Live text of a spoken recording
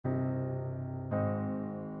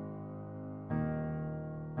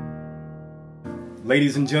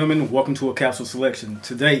Ladies and gentlemen, welcome to a capsule selection.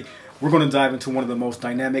 Today, we're going to dive into one of the most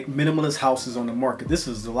dynamic minimalist houses on the market. This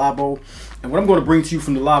is the Labo, and what I'm going to bring to you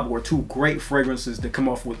from the Labo are two great fragrances that come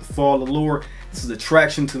off with the fall allure. This is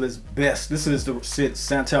attraction to its best. This is the scent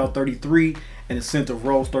Santal 33 and the scent of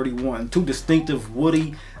Rose 31. Two distinctive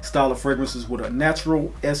woody style of fragrances with a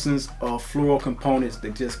natural essence of floral components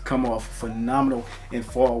that just come off phenomenal in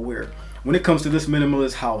fall wear. When it comes to this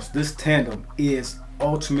minimalist house, this tandem is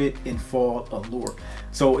ultimate in fall allure.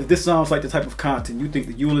 So if this sounds like the type of content you think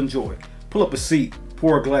that you'll enjoy, pull up a seat,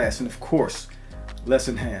 pour a glass, and of course, let's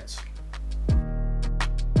enhance.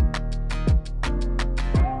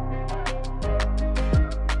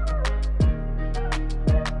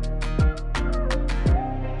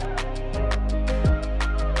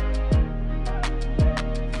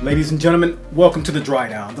 Ladies and gentlemen, welcome to the Dry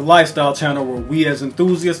Down, the lifestyle channel where we as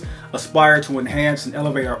enthusiasts aspire to enhance and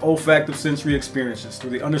elevate our olfactive sensory experiences through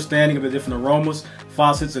the understanding of the different aromas,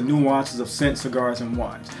 facets, and nuances of scent, cigars, and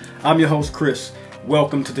wines. I'm your host, Chris.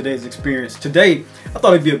 Welcome to today's experience. Today, I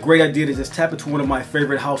thought it'd be a great idea to just tap into one of my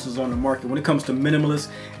favorite houses on the market when it comes to minimalists,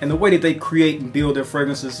 and the way that they create and build their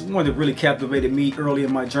fragrances is one that really captivated me early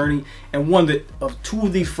in my journey, and one that of two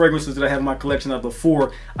of these fragrances that I have in my collection of the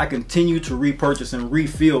four, I continue to repurchase and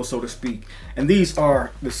refill, so to speak. And these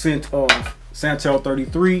are the scent of Santal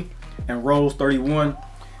 33 and Rose 31.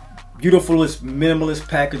 Beautifulest minimalist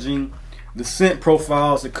packaging. The scent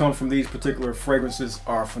profiles that come from these particular fragrances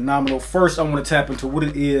are phenomenal. First, I want to tap into what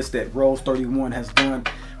it is that Rose 31 has done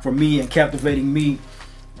for me and captivating me.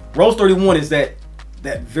 Rose 31 is that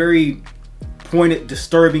very pointed,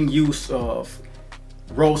 disturbing use of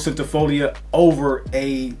rose centifolia over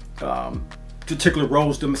a particular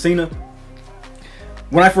Rose de Messina.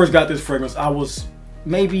 When I first got this fragrance, I was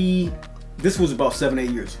this was about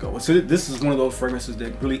 7-8 years ago. So this is one of those fragrances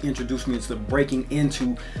that really introduced me to breaking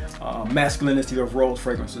into masculinity of rose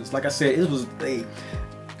fragrances. Like I said, it was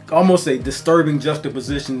almost a disturbing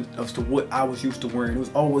juxtaposition as to what I was used to wearing. It was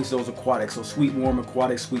always those aquatics, so sweet warm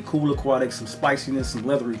aquatics, sweet cool aquatics, some spiciness, some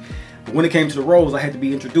leathery. But when it came to the rose, I had to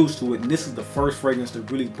be introduced to it, and this is the first fragrance that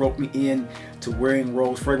really broke me in to wearing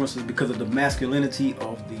rose fragrances because of the masculinity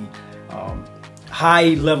of the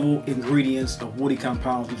high-level ingredients of woody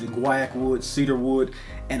compounds using guaiac wood, cedar wood,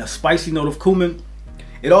 and a spicy note of cumin.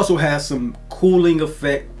 It also has some cooling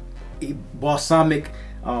effect, balsamic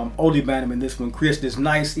Olibanum in this one, creates this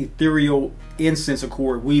nice ethereal incense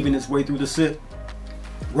accord weaving its way through the scent.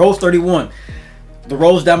 Rose 31, the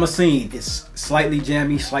Rose Damascene is slightly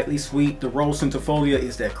jammy, slightly sweet. The Rose centifolia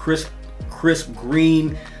is that crisp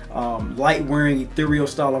green, light-wearing ethereal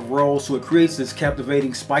style of rose, so it creates this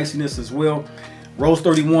captivating spiciness as well. Rose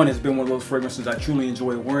 31 has been one of those fragrances I truly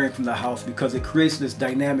enjoy wearing from the house because it creates this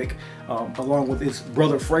dynamic, along with its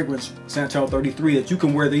brother fragrance, Santal 33, that you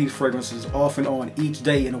can wear these fragrances off and on each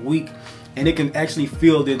day in a week, and it can actually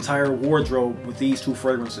fill the entire wardrobe with these two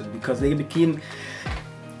fragrances because they begin,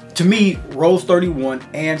 to me, Rose 31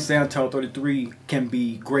 and Santal 33 can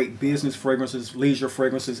be great business fragrances, leisure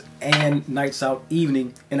fragrances, and nights out,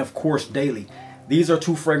 evening, and of course daily. These are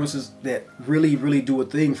two fragrances that really do a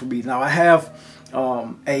thing for me. Now I have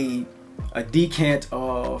a decant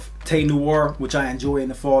of Thé Noir, which I enjoy in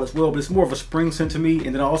the fall as well, but it's more of a spring scent to me.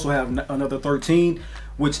 And then I also have another 13,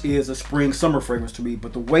 which is a spring summer fragrance to me.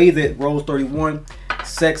 But the way that Rose 31,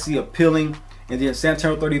 sexy, appealing, and then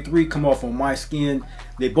Santal 33 come off on my skin,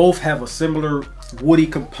 they both have a similar woody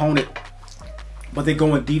component, but they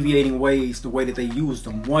go in deviating ways the way that they use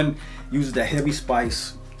them. One uses that heavy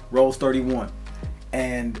spice, Rose 31,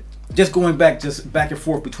 and just going back and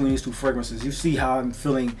forth between these two fragrances, you see how I'm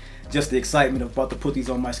feeling just the excitement of about to put these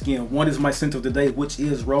on my skin. One is my scent of the day, which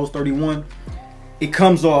is Rose 31. It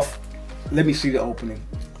comes off, let me see the opening.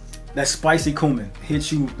 That spicy cumin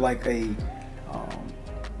hits you like a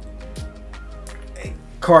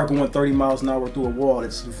car going 30 miles an hour through a wall.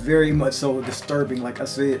 It's very much so disturbing, like I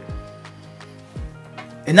said.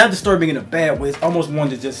 And not disturbing in a bad way. It's almost one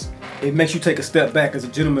that just, it makes you take a step back as a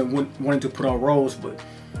gentleman wanting to put on rose. But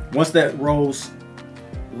once that rose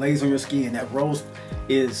lays on your skin, that rose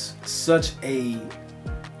is such a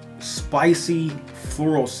spicy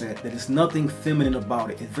floral scent that it's nothing feminine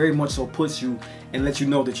about it. It very much so puts you and lets you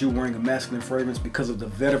know that you're wearing a masculine fragrance because of the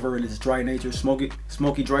vetiver and its dry nature,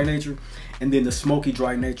 smoky dry nature, and then the smoky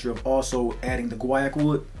dry nature of also adding the guaiac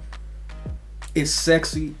wood. It's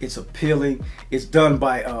sexy, it's appealing. It's done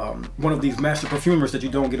by one of these master perfumers that you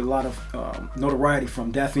don't get a lot of notoriety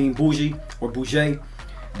from, Daphne Bougie or Bougie.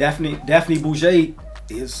 Daphne Bougie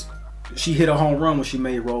she hit a home run when she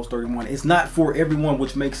made Rose 31. It's not for everyone,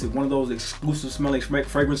 which makes it one of those exclusive smelling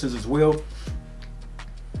fragrances as well.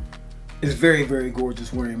 It's very, very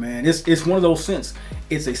gorgeous wearing, man. It's one of those scents.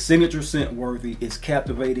 It's a signature scent worthy. It's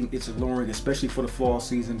captivating. It's alluring, especially for the fall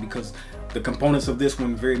season, because the components of this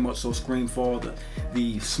one very much so scream fall.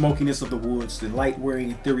 The smokiness of the woods, the light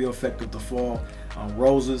wearing ethereal effect of the fall,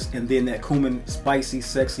 roses, and then that cumin, spicy,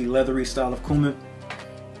 sexy, leathery style of cumin.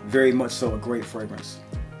 Very much so a great fragrance.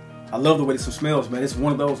 I love the way this one smells, man. It's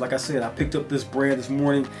one of those, like I said, I picked up this brand this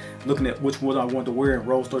morning looking at which one I wanted to wear, and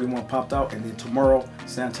Rose 31 popped out, and then tomorrow,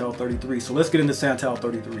 Santal 33. So let's get into Santal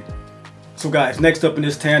 33. So guys, next up in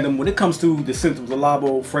this tandem, when it comes to the scent of the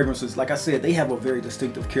Labo fragrances, like I said, they have a very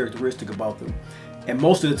distinctive characteristic about them. And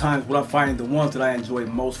most of the times what I'm finding, the ones that I enjoy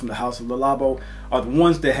most from the house of the Labo are the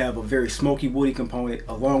ones that have a very smoky woody component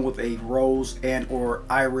along with a rose and or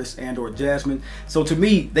iris and or jasmine. So to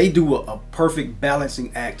me, they do a perfect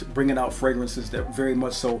balancing act, bringing out fragrances that very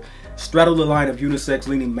much so straddle the line of unisex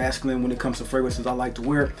leaning masculine when it comes to fragrances I like to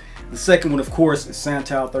wear. The second one, of course, is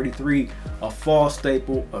Santal 33, a fall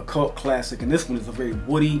staple, a cult classic. And this one is a very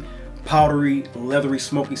woody, powdery, leathery,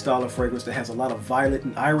 smoky style of fragrance that has a lot of violet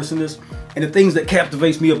and iris in this. And the things that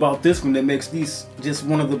captivates me about this one that makes these just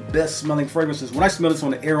one of the best smelling fragrances, when I smell this on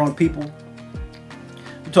the air on people,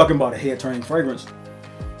 I'm talking about a head turning fragrance.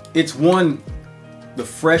 It's one, the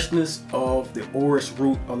freshness of the orris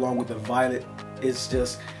root along with the violet is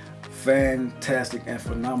just fantastic and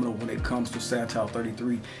phenomenal when it comes to Santal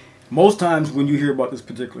 33. Most times when you hear about this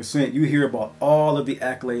particular scent, you hear about all of the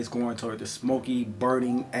accolades going toward the smoky,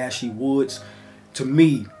 burning, ashy woods. To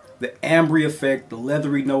me, the ambery effect, the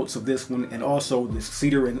leathery notes of this one, and also the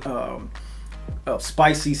cedar and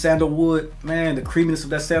spicy sandalwood, man, the creaminess of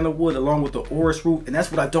that sandalwood along with the orris root. And that's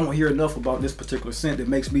what I don't hear enough about this particular scent that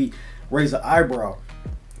makes me raise an eyebrow,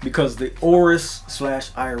 because the orris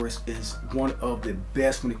 / iris is one of the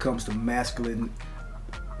best when it comes to masculine,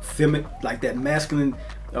 feminine, like that masculine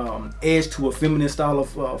edge to a feminine style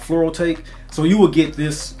of floral take. So you will get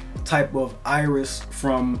this type of iris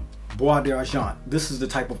from Bois d'Argent. This is the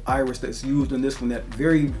type of iris that's used in this one, that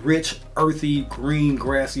very rich, earthy, green,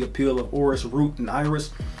 grassy appeal of orris root and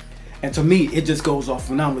iris. And to me, it just goes off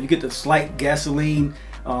phenomenal. You get the slight gasoline,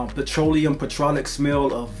 petroleum, petrolic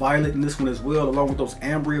smell of violet in this one as well, along with those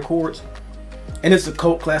ambery accords. And it's a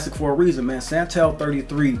cult classic for a reason, man. Santal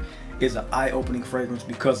 33 is an eye-opening fragrance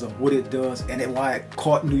because of what it does and why it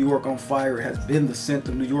caught New York on fire. It has been the scent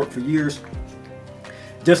of New York for years.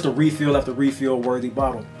 Just a refill after refill worthy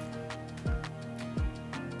bottle.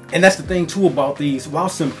 And that's the thing too about these, while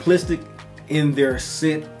simplistic in their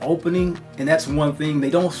scent opening, and that's one thing, they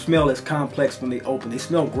don't smell as complex when they open. They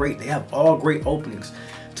smell great. They have all great openings.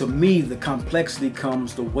 To me, the complexity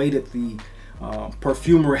comes the way that the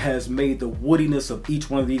perfumer has made the woodiness of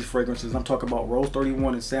each one of these fragrances. I'm talking about Rose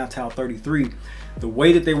 31 and Santal 33. The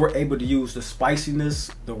way that they were able to use the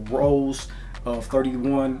spiciness, the rose of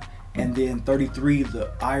 31, and then 33,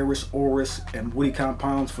 the iris, orris, and woody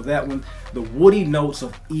compounds for that one. The woody notes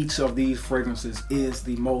of each of these fragrances is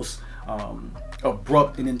the most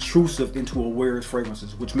abrupt and intrusive into a wearer's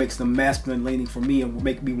fragrances, which makes them masculine leaning for me and will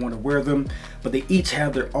make me want to wear them. But they each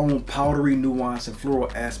have their own powdery nuance and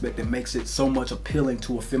floral aspect that makes it so much appealing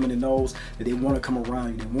to a feminine nose that they want to come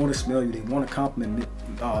around you, they want to smell you, they want to compliment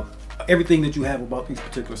everything that you have about these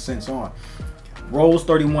particular scents on. Rose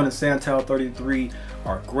 31 and Santal 33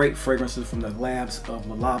 are great fragrances from the labs of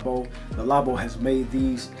the Labo. The Labo has made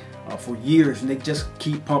these for years, and they just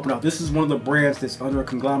keep pumping out. This is one of the brands that's under a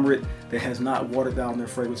conglomerate that has not watered down their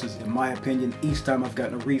fragrances, in my opinion. Each time I've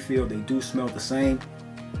gotten a refill, they do smell the same.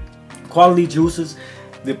 Quality juices.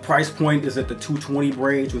 The price point is at the $220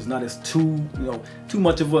 range, was not as too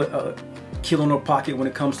much of a kill in the pocket when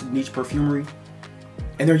it comes to niche perfumery,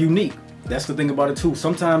 and they're unique. That's the thing about it too.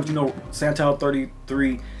 Sometimes, Santal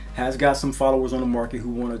 33 has got some followers on the market who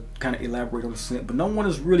want to kind of elaborate on the scent, but no one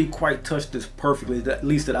has really quite touched this perfectly, at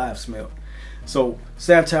least that I have smelled. So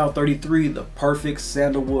Santal 33, the perfect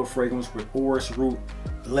sandalwood fragrance with orris root,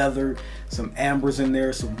 leather, some ambers in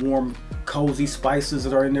there, some warm, cozy spices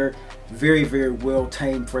that are in there. Very, very well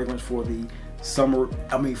tamed fragrance for the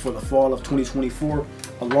for the fall of 2024,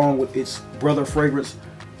 along with its brother fragrance,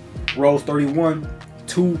 Rose 31.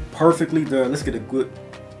 Two perfectly done. Let's get a good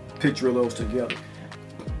picture of those together.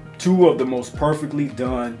 Two of the most perfectly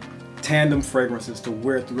done tandem fragrances to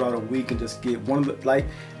wear throughout a week and just get one of the,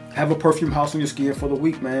 have a perfume house on your skin for the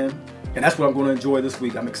week, man. And that's what I'm going to enjoy this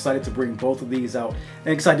week. I'm excited to bring both of these out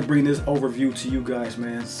and excited to bring this overview to you guys,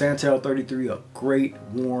 man. Santal 33, a great,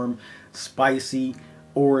 warm, spicy,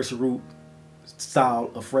 orris root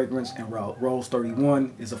style of fragrance, and Rose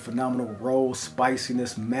 31 is a phenomenal rose,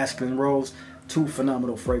 spiciness, masculine rose. Two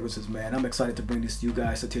phenomenal fragrances, man. I'm excited to bring this to you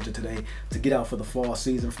guys' attention today to get out for the fall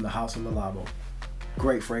season from the house of Labo.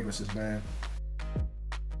 great fragrances, man.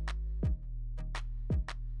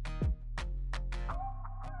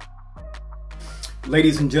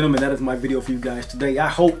 Ladies and gentlemen, that is my video for you guys today. I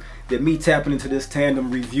hope that me tapping into this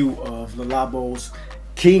tandem review of Le Labo's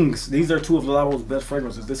Kings, these are two of Le Labo's best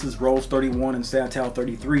fragrances. This is Rose 31 and Santal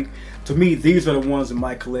 33. To me, these are the ones in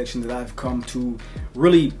my collection that I've come to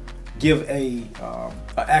really give a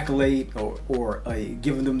accolade or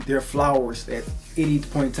giving them their flowers at any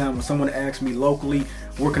point in time. When someone asks me locally,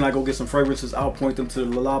 where can I go get some fragrances, I'll point them to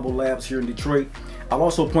the Labo labs here in Detroit. I'll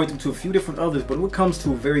also point them to a few different others, but when it comes to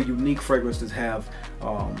very unique fragrances that have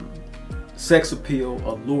sex appeal,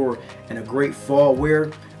 allure, and a great fall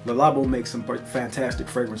wear, Le Labo makes some fantastic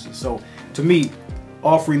fragrances. So to me,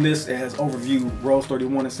 offering this as overview, Rose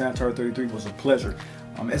 31 and Santal 33 was a pleasure.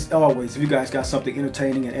 As always, if you guys got something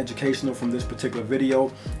entertaining and educational from this particular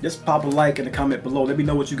video, just pop a like in the comment below. Let me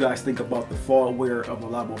know what you guys think about the fall wear of Le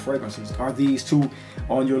Labo fragrances. Are these two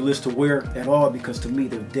on your list to wear at all? Because to me,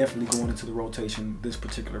 they're definitely going into the rotation this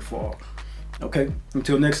particular fall. Okay,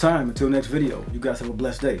 until next time, until next video, you guys have a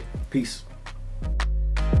blessed day. Peace.